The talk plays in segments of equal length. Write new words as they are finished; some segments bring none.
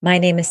My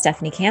name is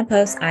Stephanie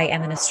Campos. I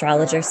am an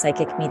astrologer,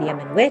 psychic medium,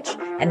 and witch,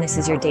 and this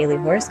is your daily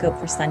horoscope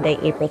for Sunday,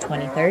 April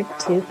 23rd,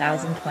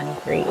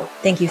 2023.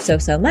 Thank you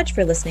so much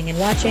for listening and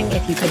watching.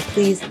 If you could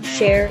please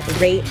share,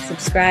 rate,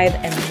 subscribe,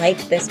 and like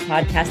this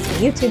podcast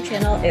and YouTube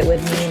channel, it would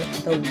mean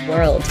the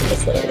world to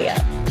this little Leo.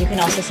 You can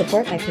also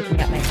support by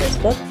picking up my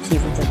first book,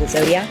 Seasons of the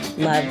Zodiac,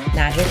 Love,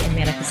 Magic, and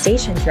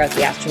Manifestation throughout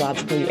the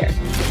astrological year.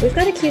 We've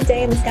got a cute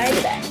day in the sky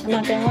today, I'm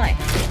not gonna lie.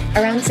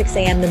 Around 6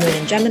 a.m., the moon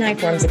in Gemini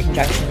forms a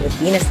conjunction with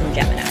Venus in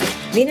Gemini.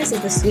 Venus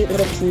is the sweet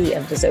little pea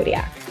of the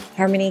zodiac.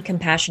 Harmony,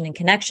 compassion, and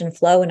connection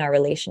flow in our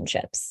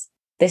relationships.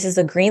 This is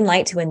a green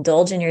light to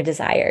indulge in your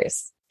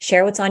desires.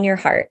 Share what's on your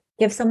heart.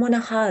 Give someone a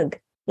hug.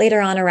 Later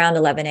on, around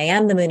 11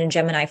 a.m., the moon in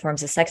Gemini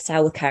forms a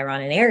sextile with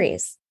Chiron in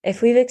Aries.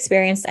 If we've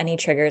experienced any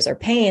triggers or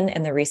pain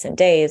in the recent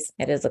days,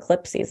 it is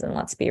eclipse season,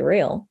 let's be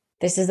real.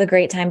 This is a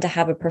great time to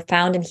have a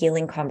profound and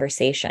healing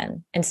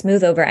conversation and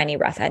smooth over any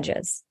rough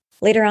edges.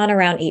 Later on,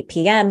 around 8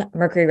 p.m.,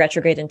 Mercury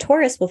retrograde in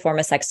Taurus will form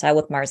a sextile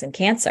with Mars in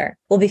Cancer.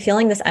 We'll be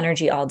feeling this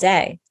energy all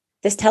day.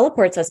 This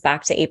teleports us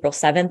back to April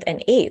 7th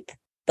and 8th,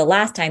 the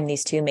last time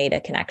these two made a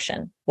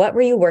connection. What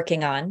were you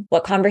working on?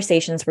 What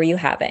conversations were you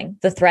having?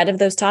 The thread of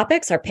those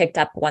topics are picked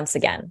up once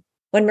again.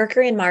 When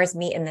Mercury and Mars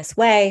meet in this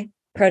way,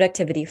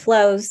 productivity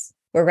flows.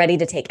 We're ready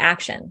to take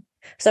action.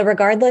 So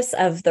regardless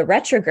of the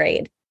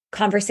retrograde,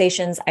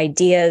 conversations,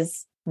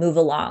 ideas move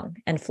along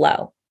and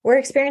flow. We're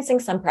experiencing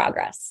some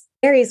progress.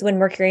 Aries, when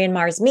Mercury and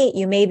Mars meet,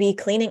 you may be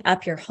cleaning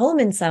up your home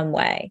in some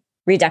way,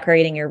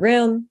 redecorating your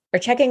room, or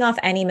checking off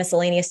any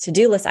miscellaneous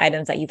to-do list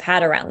items that you've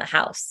had around the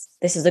house.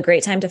 This is a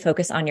great time to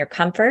focus on your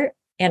comfort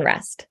and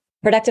rest.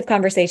 Productive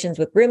conversations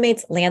with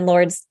roommates,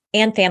 landlords,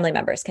 and family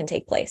members can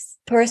take place.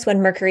 Taurus,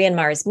 when Mercury and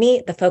Mars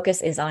meet, the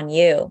focus is on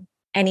you.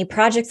 Any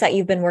projects that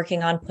you've been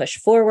working on push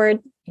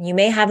forward, and you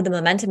may have the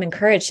momentum and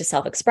courage to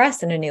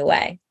self-express in a new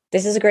way.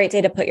 This is a great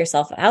day to put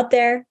yourself out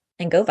there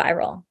and go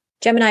viral.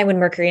 Gemini, when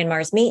Mercury and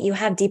Mars meet, you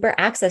have deeper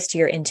access to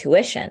your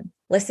intuition.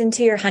 Listen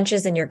to your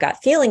hunches and your gut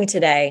feeling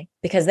today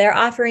because they're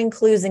offering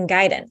clues and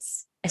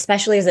guidance,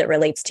 especially as it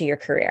relates to your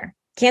career.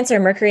 Cancer,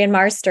 Mercury and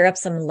Mars stir up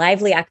some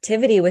lively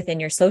activity within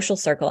your social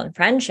circle and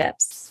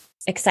friendships.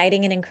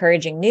 Exciting and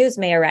encouraging news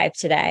may arrive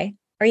today,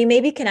 or you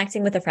may be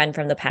connecting with a friend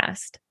from the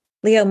past.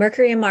 Leo,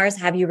 Mercury and Mars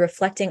have you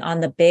reflecting on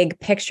the big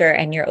picture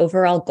and your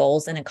overall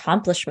goals and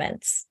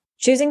accomplishments.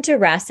 Choosing to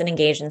rest and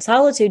engage in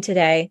solitude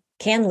today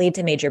can lead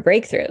to major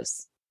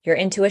breakthroughs. Your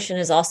intuition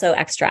is also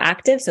extra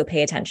active, so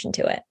pay attention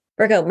to it.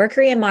 Virgo,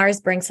 Mercury and Mars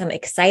bring some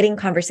exciting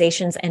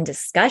conversations and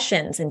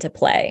discussions into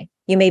play.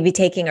 You may be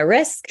taking a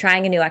risk,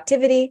 trying a new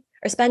activity,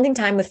 or spending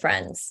time with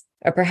friends.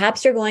 Or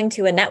perhaps you're going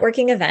to a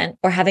networking event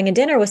or having a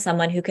dinner with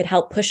someone who could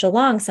help push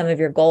along some of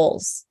your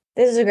goals.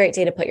 This is a great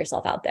day to put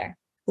yourself out there.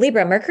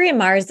 Libra, Mercury and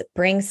Mars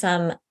bring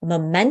some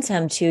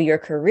momentum to your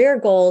career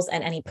goals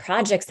and any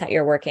projects that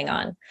you're working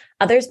on.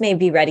 Others may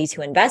be ready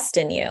to invest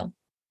in you,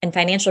 and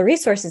financial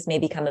resources may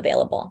become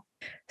available.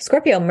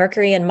 Scorpio,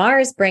 Mercury and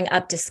Mars bring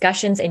up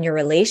discussions in your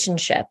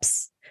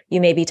relationships. You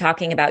may be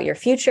talking about your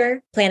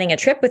future, planning a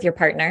trip with your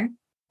partner,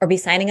 or be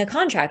signing a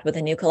contract with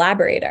a new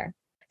collaborator.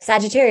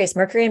 Sagittarius,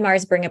 Mercury and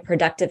Mars bring a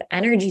productive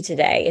energy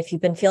today. If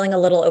you've been feeling a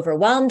little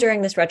overwhelmed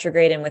during this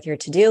retrograde and with your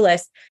to-do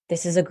list,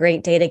 this is a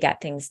great day to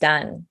get things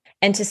done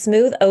and to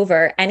smooth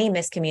over any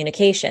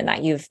miscommunication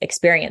that you've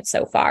experienced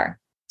so far.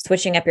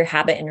 Switching up your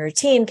habit and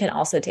routine can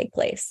also take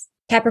place.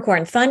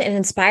 Capricorn, fun and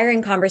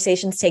inspiring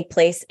conversations take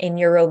place in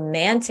your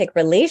romantic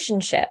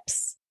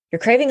relationships. You're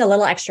craving a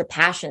little extra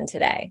passion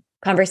today.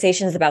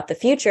 Conversations about the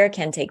future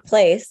can take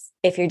place.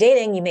 If you're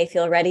dating, you may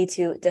feel ready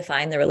to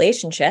define the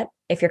relationship.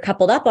 If you're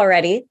coupled up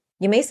already,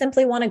 you may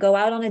simply want to go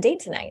out on a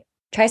date tonight.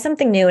 Try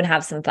something new and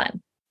have some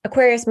fun.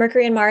 Aquarius,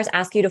 Mercury and Mars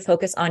ask you to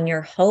focus on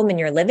your home and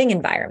your living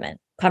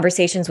environment.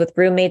 Conversations with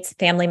roommates,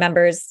 family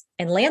members,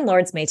 and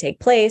landlords may take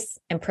place,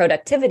 and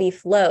productivity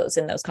flows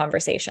in those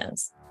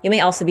conversations. You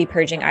may also be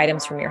purging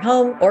items from your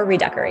home or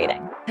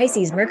redecorating.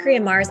 Pisces, Mercury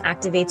and Mars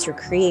activates your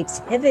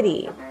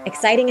creativity.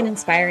 Exciting and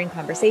inspiring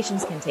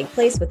conversations can take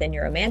place within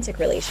your romantic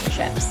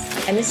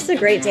relationships. And this is a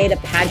great day to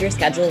pad your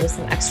schedule with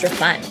some extra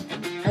fun.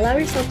 Allow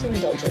yourself to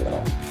indulge a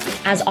little.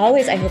 As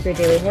always, I hope your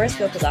daily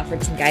horoscope has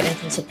offered some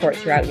guidance and support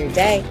throughout your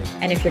day.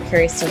 And if you're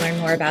curious to learn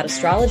more about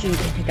astrology, you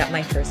can pick up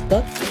my first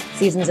book,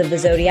 Seasons of the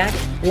Zodiac,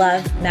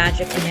 Love,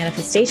 Magic, and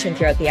Manifestation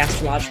throughout the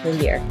astrological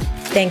year.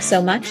 Thanks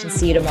so much and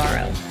see you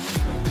tomorrow.